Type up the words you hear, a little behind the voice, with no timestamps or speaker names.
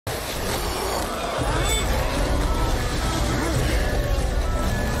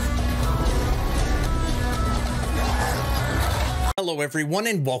Hello everyone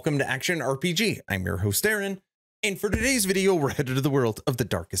and welcome to Action RPG. I'm your host Aaron, and for today's video we're headed to the world of the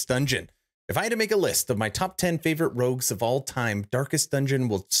Darkest Dungeon. If I had to make a list of my top 10 favorite rogues of all time, Darkest Dungeon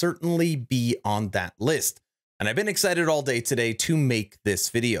will certainly be on that list. And I've been excited all day today to make this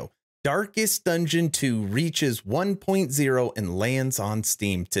video. Darkest Dungeon 2 reaches 1.0 and lands on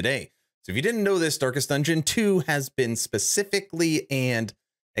Steam today. So if you didn't know this, Darkest Dungeon 2 has been specifically and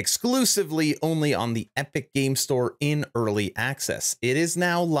exclusively only on the Epic Game Store in early access. It is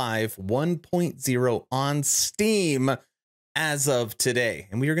now live 1.0 on Steam as of today.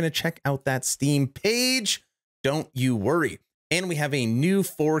 And we are going to check out that Steam page. Don't you worry. And we have a new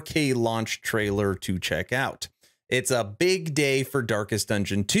 4K launch trailer to check out. It's a big day for Darkest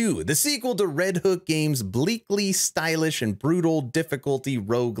Dungeon 2, the sequel to Red Hook Games' bleakly stylish and brutal difficulty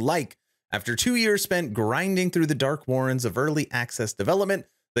RogueLike. After 2 years spent grinding through the dark warrens of early access development,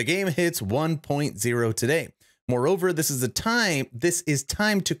 the game hits 1.0 today. Moreover, this is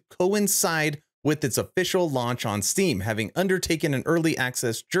time to coincide with its official launch on Steam, having undertaken an early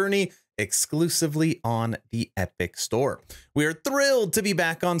access journey exclusively on the Epic Store. We are thrilled to be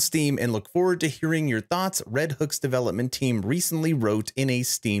back on Steam and look forward to hearing your thoughts. Red Hook's development team recently wrote in a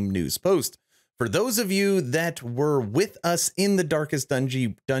Steam news post. For those of you that were with us in the Darkest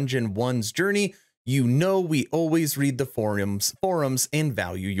Dungeon 1's journey, you know we always read the forums and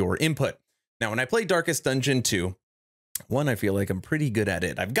value your input. Now, when I play Darkest Dungeon 2, I feel like I'm pretty good at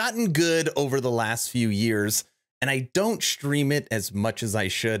it. I've gotten good over the last few years, and I don't stream it as much as I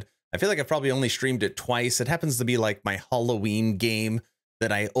should. I feel like I've probably only streamed it twice. It happens to be like my Halloween game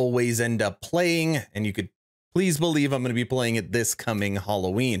that I always end up playing, and you could please believe I'm going to be playing it this coming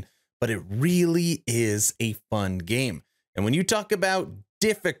Halloween. But it really is a fun game. And when you talk about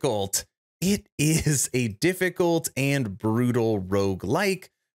difficult, it is a difficult and brutal roguelike,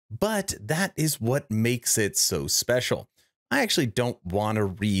 but that is what makes it so special. I actually don't want to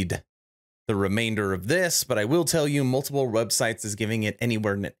read the remainder of this, but I will tell you multiple websites is giving it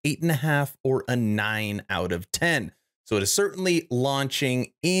anywhere in an 8.5 or a 9 out of 10. So it is certainly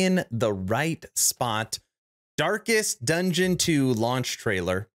launching in the right spot. Darkest Dungeon 2 launch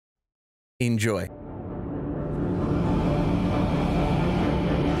trailer. Enjoy.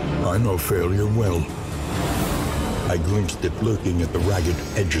 I know failure well. I glimpsed it lurking at the ragged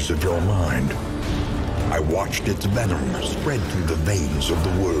edges of your mind. I watched its venom spread through the veins of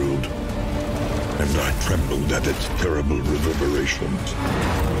the world, and I trembled at its terrible reverberations.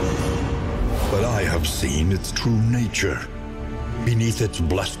 But I have seen its true nature. Beneath its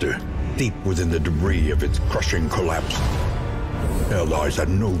bluster, deep within the debris of its crushing collapse, there lies a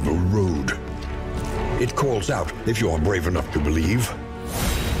noble road. It calls out, if you are brave enough to believe,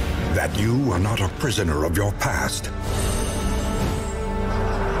 that you are not a prisoner of your past.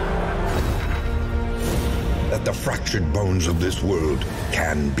 That the fractured bones of this world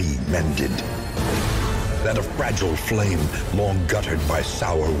can be mended. That a fragile flame, long guttered by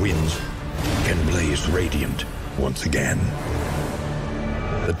sour winds, can blaze radiant once again.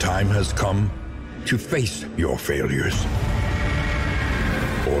 The time has come to face your failures,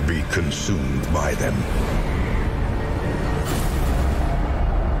 or be consumed by them.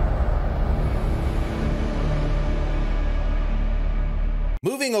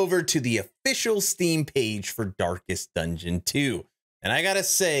 Moving over to the official Steam page for Darkest Dungeon 2. And I gotta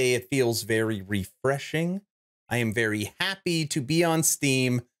say, it feels very refreshing. I am very happy to be on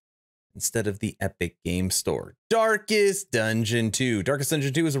Steam instead of the Epic Game Store. Darkest Dungeon 2. Darkest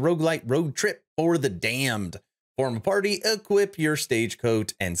Dungeon 2 is a roguelike road trip for the damned. Form a party, equip your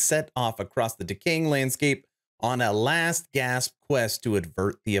stagecoach, and set off across the decaying landscape on a last gasp quest to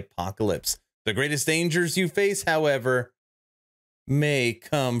avert the apocalypse. The greatest dangers you face, however, may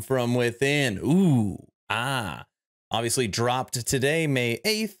come from within. Obviously dropped today, May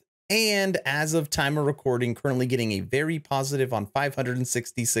 8th, and as of time of recording, currently getting a very positive on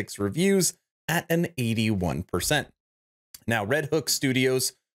 566 reviews at an 81%. Now, Red Hook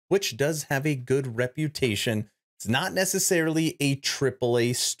Studios, which does have a good reputation, it's not necessarily a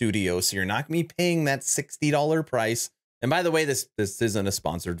AAA studio, so you're not going to be paying that $60 price. And by the way, this isn't a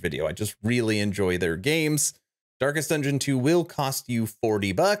sponsored video. I just really enjoy their games. Darkest Dungeon 2 will cost you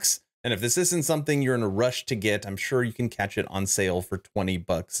 $40. And if this isn't something you're in a rush to get, I'm sure you can catch it on sale for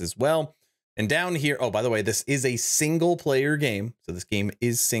 $20 as well. And down here, oh, by the way, this is a single player game. So this game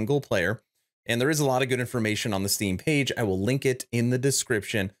is single player. And there is a lot of good information on the Steam page. I will link it in the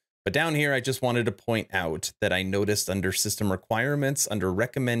description. But down here, I just wanted to point out that I noticed under system requirements, under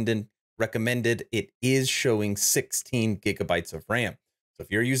recommended, it is showing 16 gigabytes of RAM. So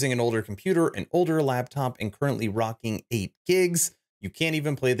if you're using an older computer, an older laptop, and currently rocking 8 gigs, you can't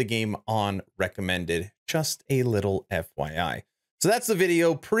even play the game on recommended. Just a little FYI. So that's the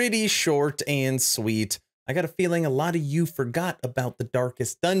video, pretty short and sweet. I got a feeling a lot of you forgot about the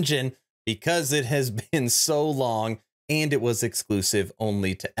Darkest Dungeon because it has been so long and it was exclusive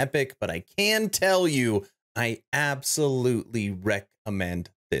only to Epic, but I can tell you, I absolutely recommend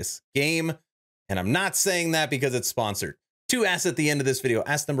this game. And I'm not saying that because it's sponsored. 2 asks at the end of this video.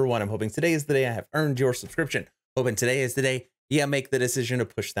 Ask number 1, I'm hoping today is the day I have earned your subscription. Hoping today is the day you make the decision to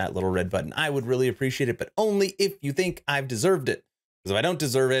push that little red button. I would really appreciate it, but only if you think I've deserved it. Because if I don't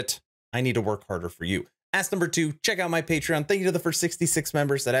deserve it, I need to work harder for you. Ask number 2, check out my Patreon. Thank you to the first 66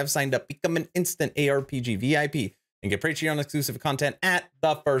 members that have signed up. Become an instant ARPG VIP and get Patreon exclusive content at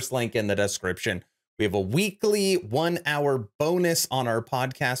the first link in the description. We have a weekly 1-hour bonus on our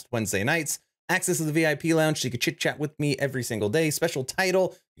podcast Wednesday nights. Access to the VIP lounge so you can chit chat with me every single day. Special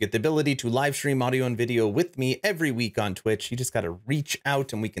title. You get the ability to live stream audio and video with me every week on Twitch. You just got to reach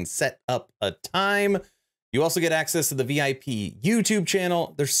out and we can set up a time. You also get access to the VIP YouTube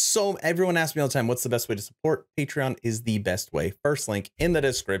channel. Everyone asks me all the time, what's the best way to support? Patreon is the best way. First link in the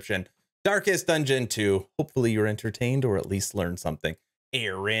description. Darkest Dungeon 2. Hopefully you're entertained or at least learned something.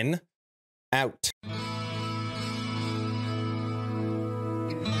 Aaron, out.